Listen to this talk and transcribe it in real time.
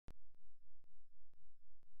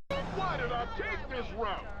Take this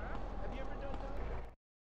route.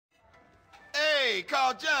 Hey,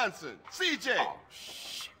 Carl Johnson, CJ. Oh,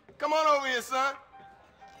 shit. Come on over here, son.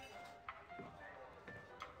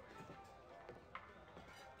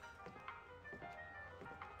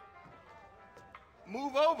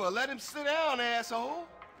 Move over. Let him sit down, asshole.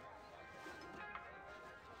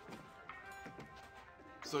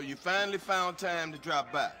 So you finally found time to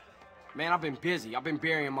drop by? Man, I've been busy. I've been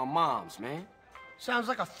burying my moms, man. Sounds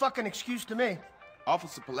like a fucking excuse to me.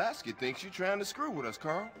 Officer Pulaski thinks you're trying to screw with us,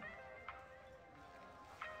 Carl.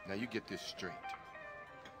 Now you get this straight.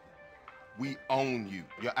 We own you.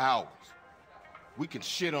 You're ours. We can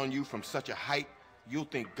shit on you from such a height, you'll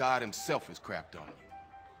think God himself has crapped on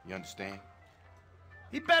you. You understand?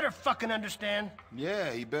 He better fucking understand.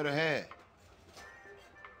 Yeah, he better have.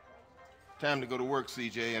 Time to go to work,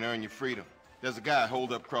 CJ, and earn your freedom. There's a guy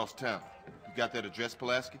holed up across town. You got that address,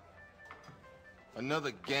 Pulaski?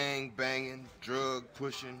 Another gang-banging,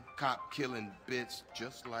 drug-pushing, cop-killing bitch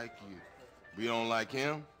just like you. We don't like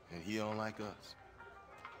him, and he don't like us.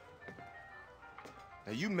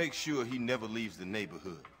 Now you make sure he never leaves the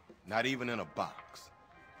neighborhood, not even in a box.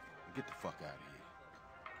 Get the fuck out of here.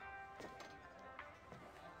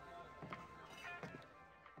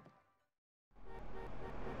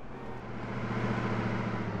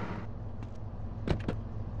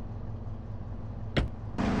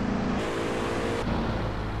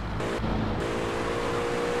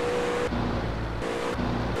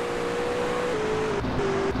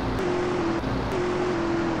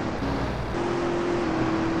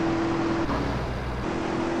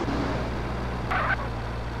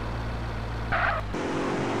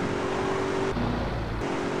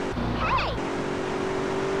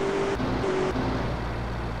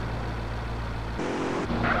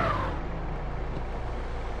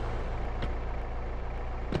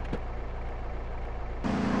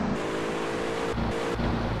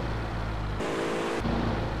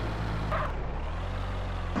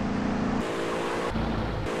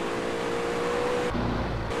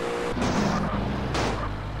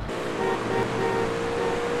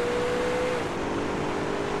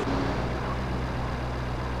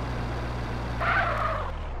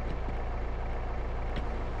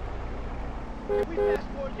 Can we fast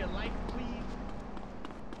forward your life, please?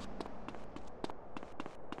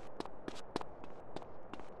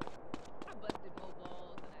 I busted more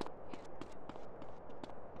balls than I can count.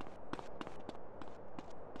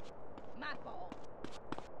 My fault.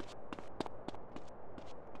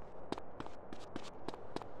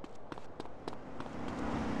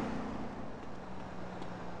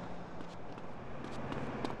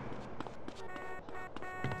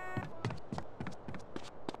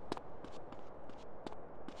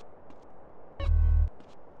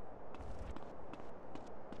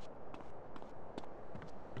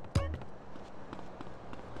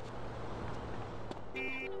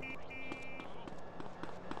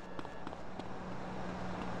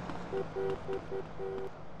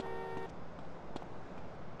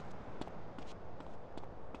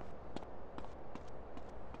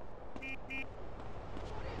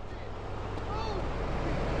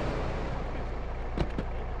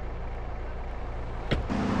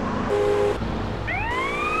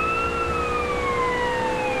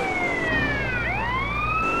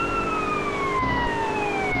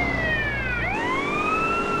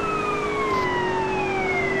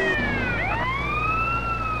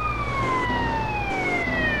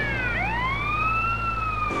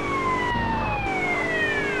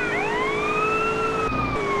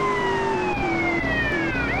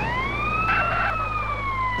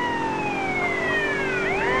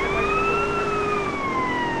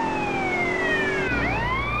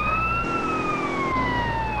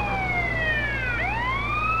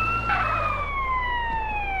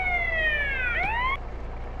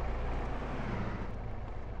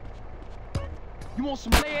 You want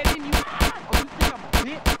some lead in you? Or you think I'm a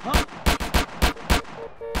bitch, huh?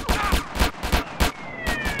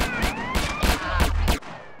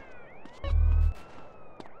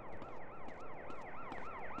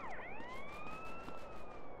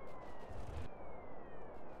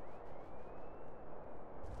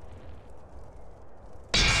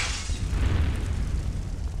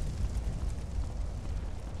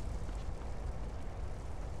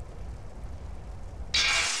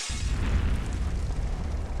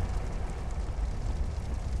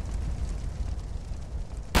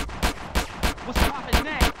 What's poppin'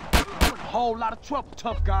 now? A whole lot of trouble,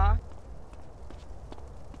 tough guy.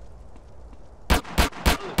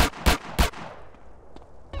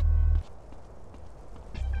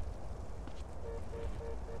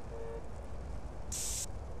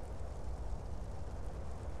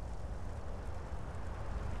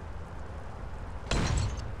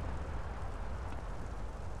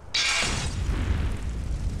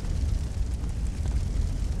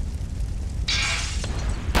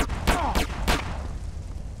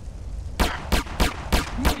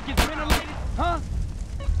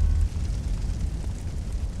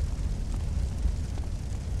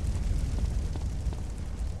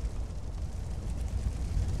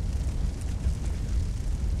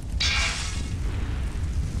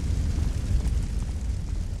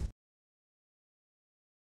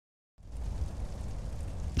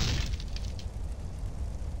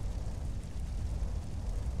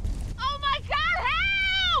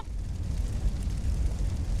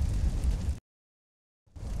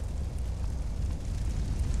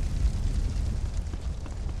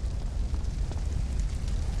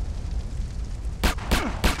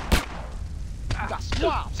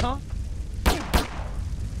 swabs, huh?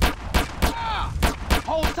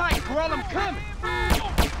 Hold tight, girl, I'm coming.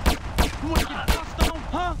 You wanna get bust on,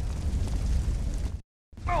 huh?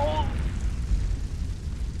 Oh.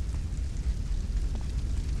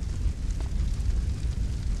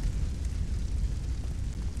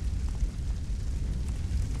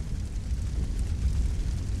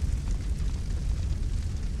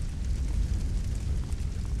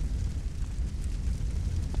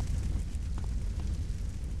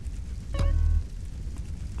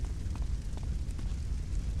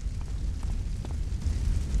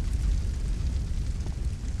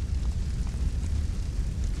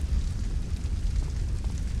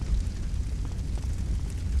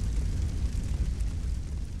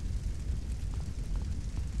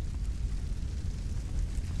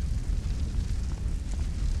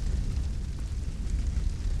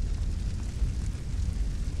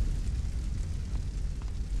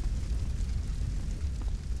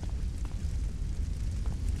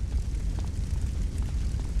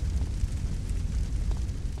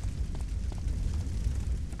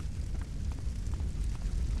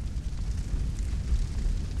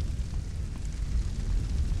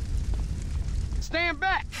 Stand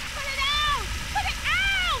back! Put it out! Put it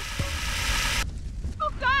out!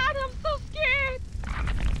 Oh God, I'm so scared.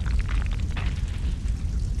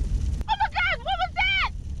 Oh my God, what was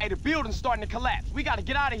that? Hey, the building's starting to collapse. We gotta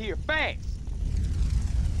get out of here, fast.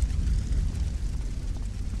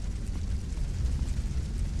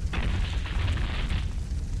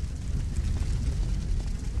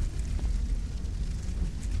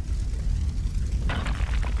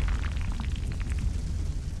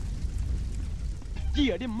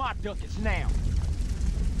 Yeah, them my duckets now.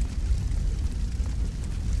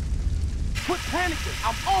 Quit panicking.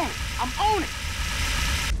 I'm on it. I'm on it.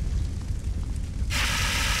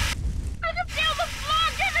 I can feel the floor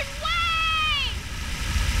giving way!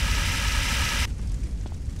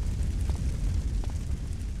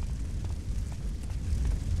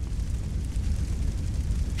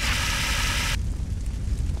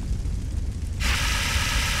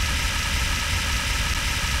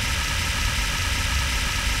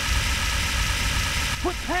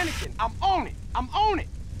 Quit panicking. I'm on it. I'm on it.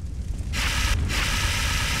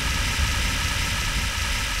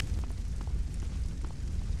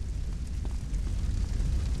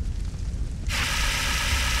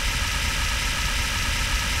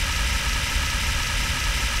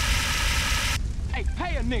 Hey,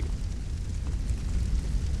 pay a nigga.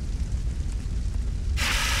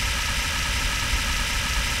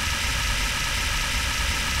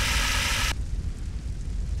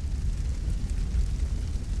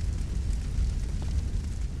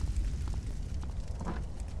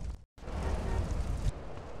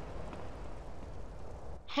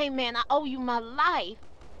 Hey man, I owe you my life.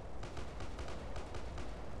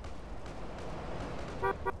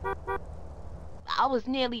 I was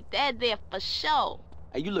nearly dead there for sure.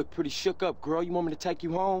 Hey, you look pretty shook up, girl. You want me to take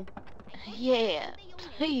you home? Yeah,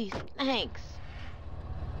 please, thanks.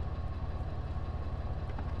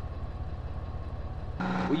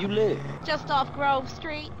 Where you live? Just off Grove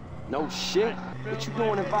Street. No shit. What you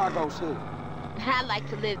doing in Vargo's Hood? I like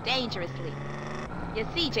to live dangerously. You're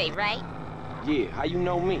CJ, right? Yeah, how you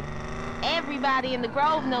know me? Everybody in the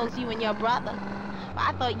Grove knows you and your brother. But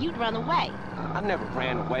I thought you'd run away. I never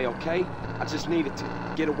ran away, okay? I just needed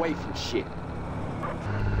to get away from shit.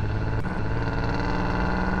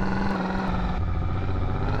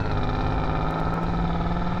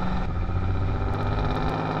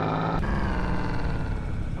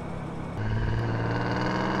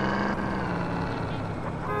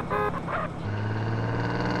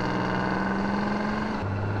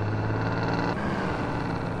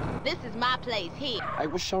 This is my place here. Hey,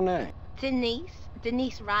 what's your name?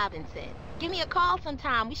 Denise Robinson. Give me a call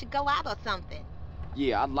sometime. We should go out or something.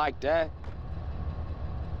 Yeah, I like that.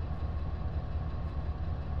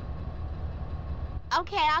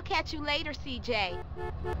 Okay, I'll catch you later, CJ.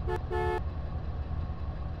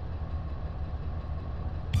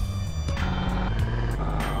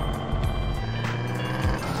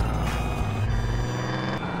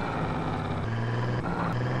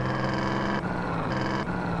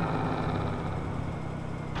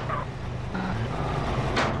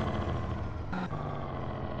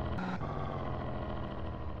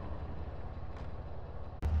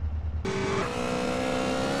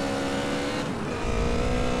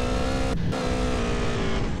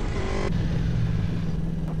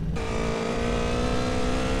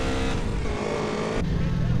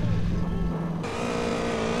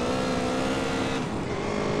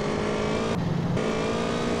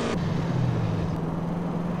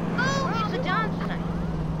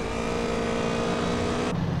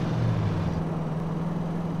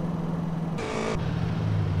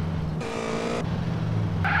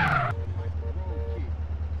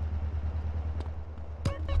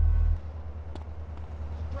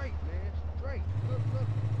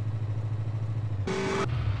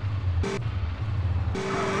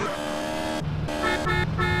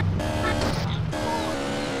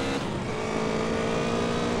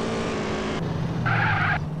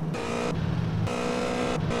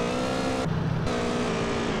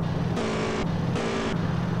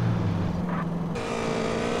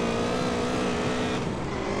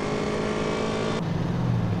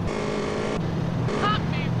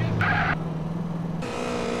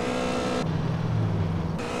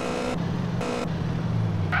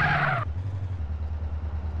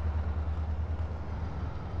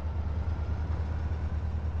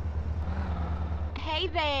 Hey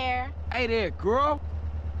there. Hey there, girl.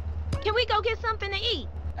 Can we go get something to eat?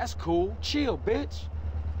 That's cool. Chill, bitch.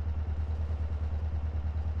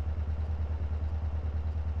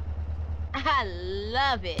 I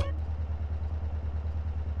love it.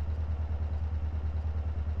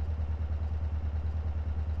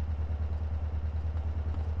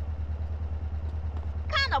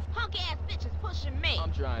 Kind of punk-ass bitch is pushing me.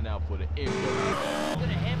 I'm trying out for the area.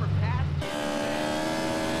 Gonna hammer past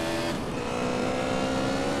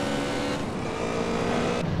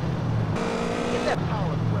Get that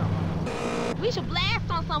power well. We should blast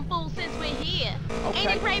on some fool since we're here. Okay,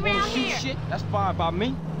 Ain't it great wanna round shoot here? shit? That's fine by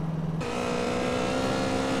me.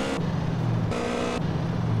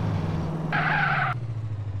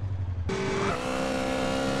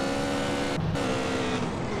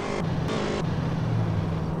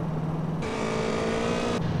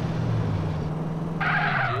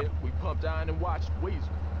 Yeah, we pumped iron and watched Weasel.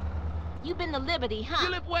 You been to Liberty, huh?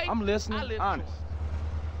 You live way. I'm listening, I live honest.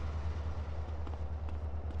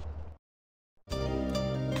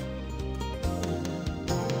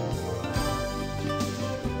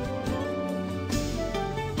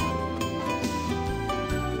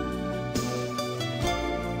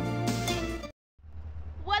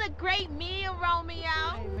 What a great meal, Romeo.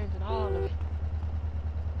 I invented all of it.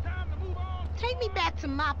 Time to move on. Take me back to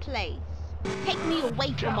my place. Take me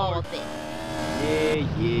away from all this.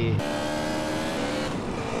 Yeah, yeah.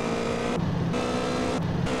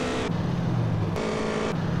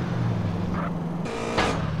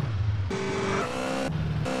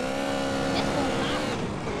 Let's go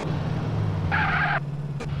now.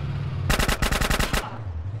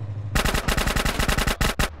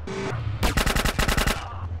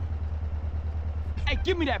 Hey,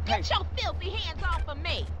 give me that Get paper. your filthy hands off of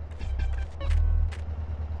me.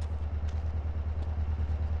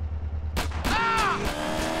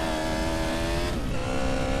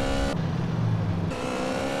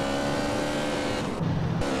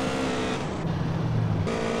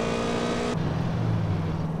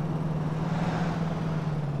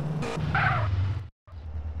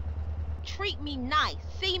 Treat me nice.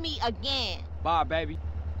 See me again. Bye, baby.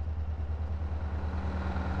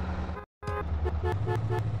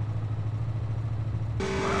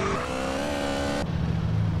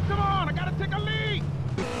 Come on, I gotta take a leak.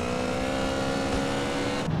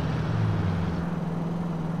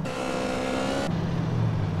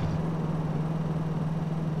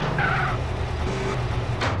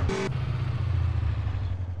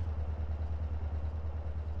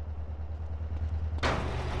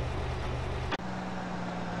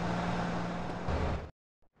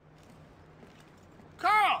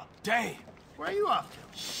 Carl! Damn! Where are you off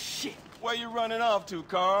to? Shit! Where you running off to,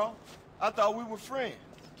 Carl? I thought we were friends.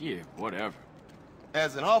 Yeah, whatever.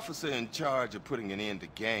 As an officer in charge of putting an end to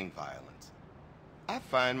gang violence, I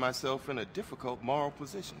find myself in a difficult moral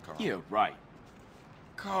position, Carl. Yeah, right.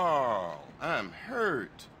 Carl, I'm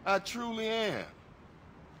hurt. I truly am.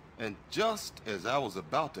 And just as I was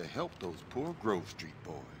about to help those poor Grove Street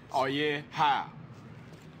boys, Oh, yeah? How?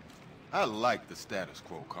 I like the status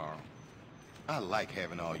quo, Carl. I like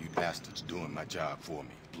having all you bastards doing my job for me,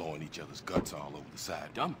 blowing each other's guts all over the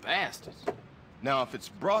side. Dumb bastards. Now, if it's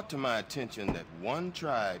brought to my attention that one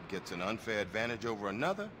tribe gets an unfair advantage over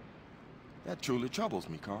another, that truly troubles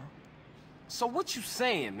me, Carl. So what you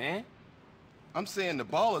saying, man? I'm saying the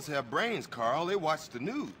ballers have brains, Carl. They watch the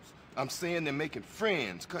news. I'm saying they're making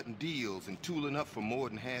friends, cutting deals, and tooling up for more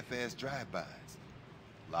than half-assed drive-bys.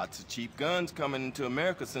 Lots of cheap guns coming into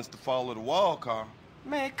America since the fall of the wall, Carl.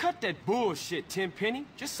 Man, cut that bullshit, Tenpenny.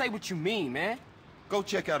 Just say what you mean, man. Go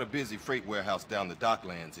check out a busy freight warehouse down the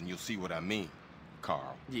docklands and you'll see what I mean,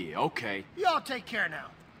 Carl. Yeah, okay. Y'all take care now.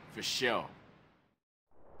 For sure.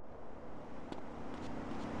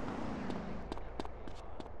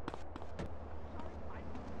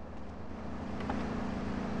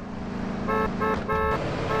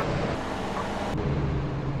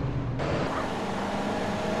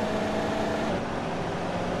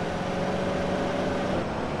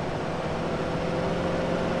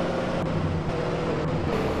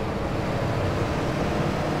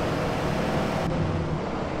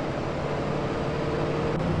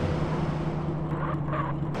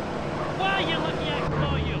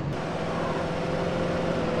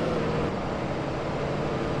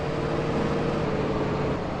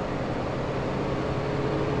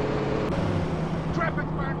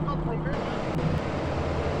 Traffic's backed up from here.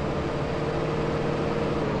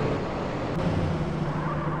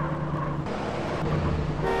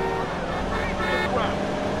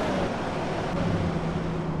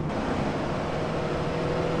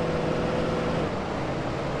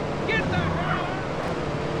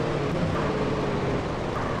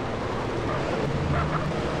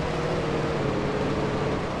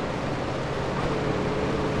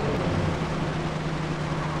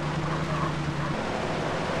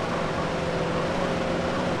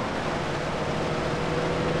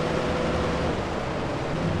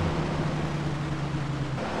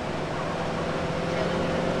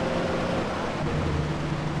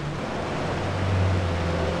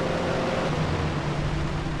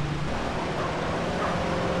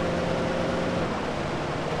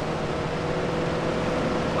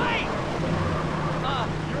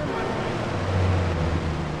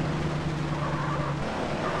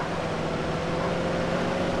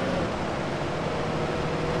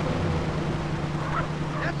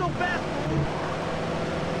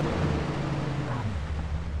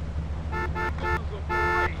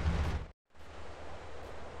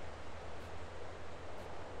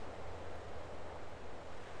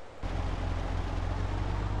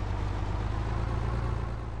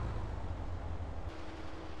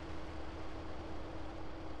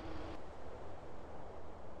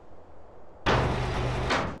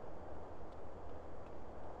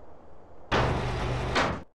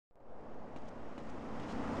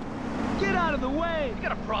 Out of the way! You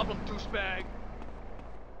got a problem, douchebag?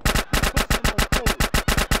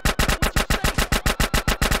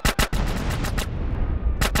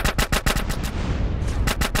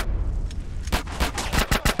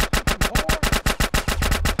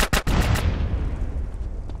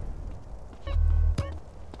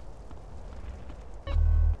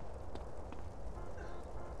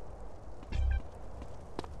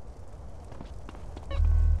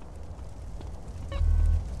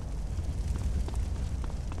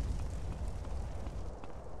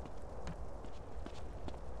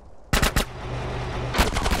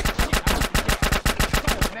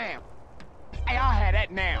 Hey, I'll have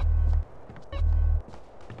that now.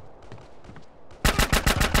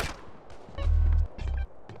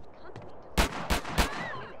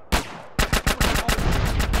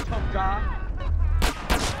 Tough guy.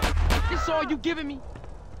 This all you giving me?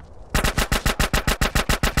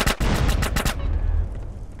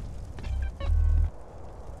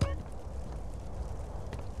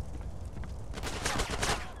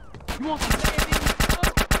 You want some sand in you?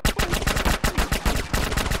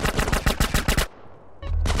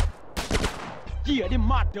 Yeah, them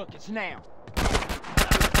my ducats now.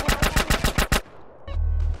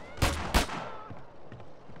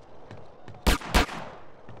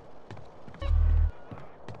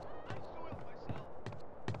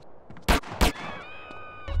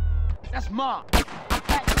 That's mine.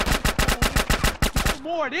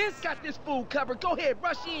 More of this? Got this fool covered. Go ahead,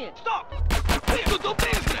 rush in. Stop! People do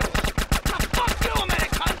business! Now fuck you,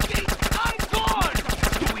 Americanski! I'm gone!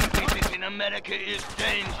 Doing business in America is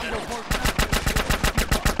dangerous.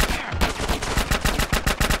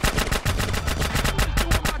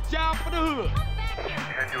 Job for the hood.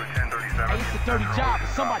 Hey, it's a dirty job, but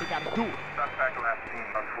somebody gotta do it. Suspect last seen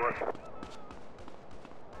on foot.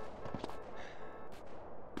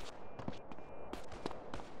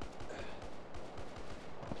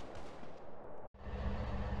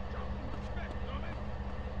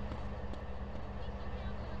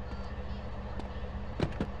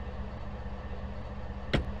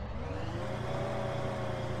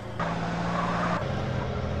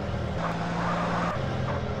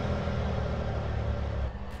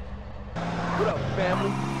 What up,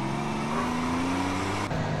 family?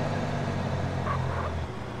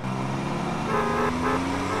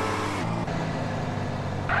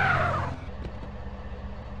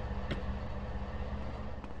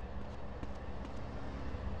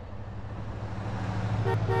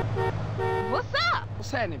 What's up?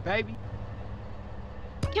 What's happening, baby?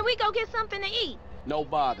 Can we go get something to eat? No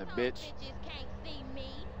bother, bitch. Bitches can't see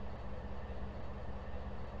me.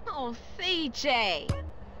 Oh, CJ.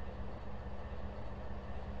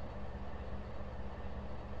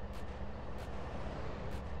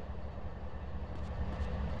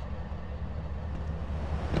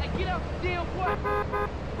 Hey, get out the damn way!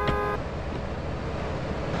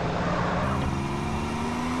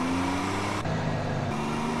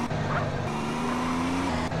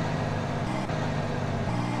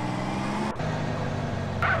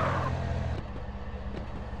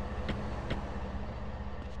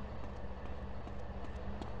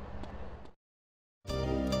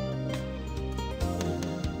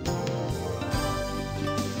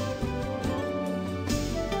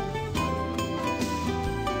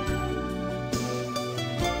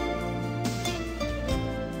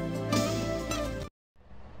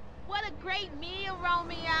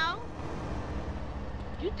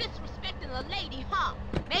 You disrespecting a lady, huh?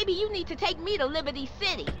 Maybe you need to take me to Liberty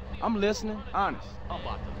City. I'm listening, honest. I'm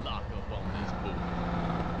about to lock up on this fool.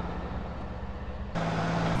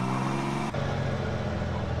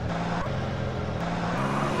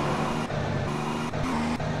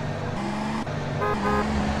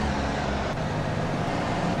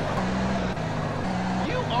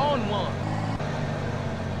 You on one.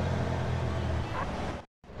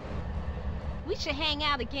 We should hang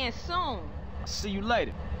out again soon. I'll see you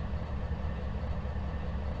later.